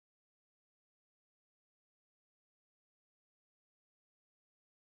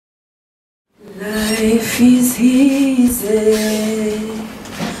Life is easy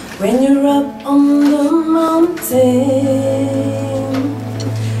when you're up on the mountain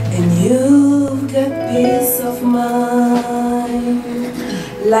and you've got peace of mind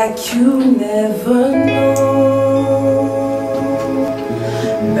like you never know.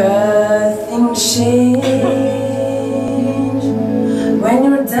 But things change when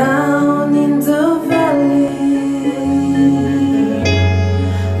you're down in the valley.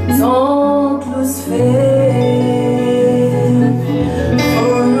 Don't lose faith,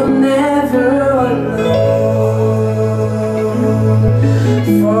 for you're never alone.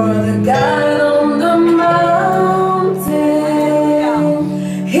 For the God on the mountain,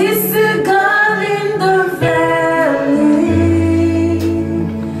 He's the God in the valley.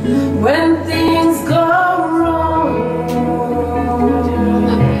 When things go wrong,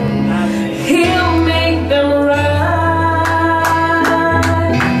 He'll make them right.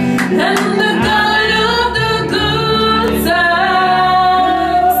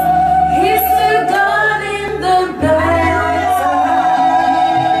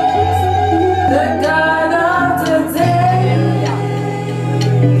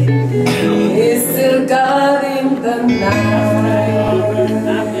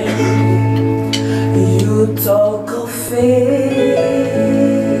 You talk of faith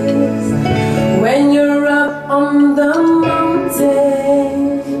when you're up on the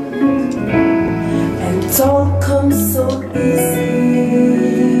mountain, and talk comes so easy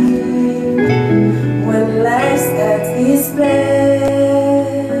when life's at its best.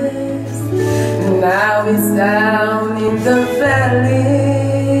 Now it's down in the valley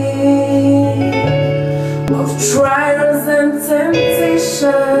of trials and temptations,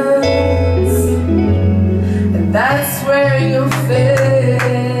 and that's where your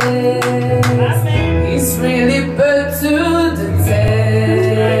faith is really put to the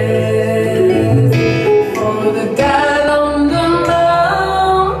test. For the God on the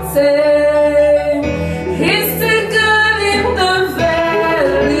mountain, He's the God in the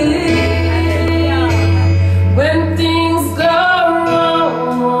valley. When things go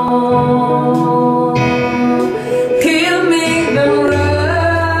wrong, He'll make them right.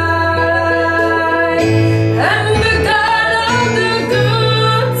 And the God of the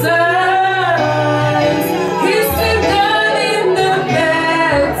good times, He's the God in the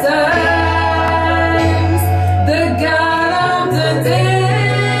bad times, the God of the day.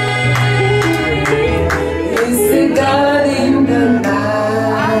 He's the God in the night.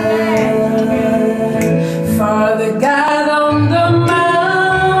 For the God on the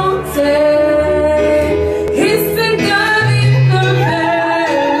mountain, He's the God in the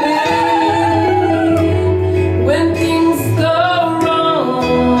valley. When things go wrong,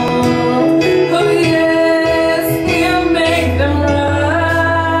 oh yes, He'll make them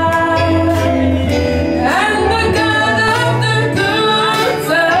right. And the God of the good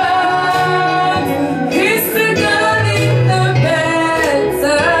times, He's the God in the bad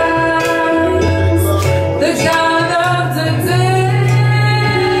times, the God of the day.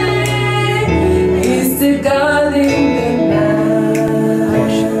 He's the God in the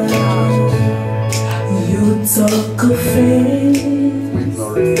night. You talk of faith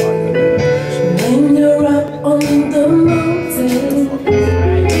when you're up on the mountain,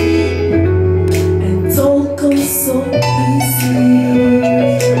 and talk comes so easy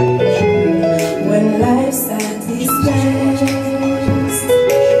when life's at its best.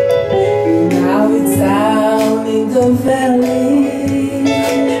 Now it's down in the valley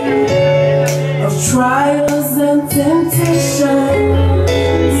of trials and temptations,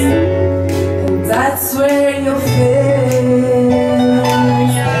 and that's where your faith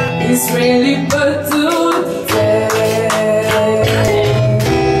is really put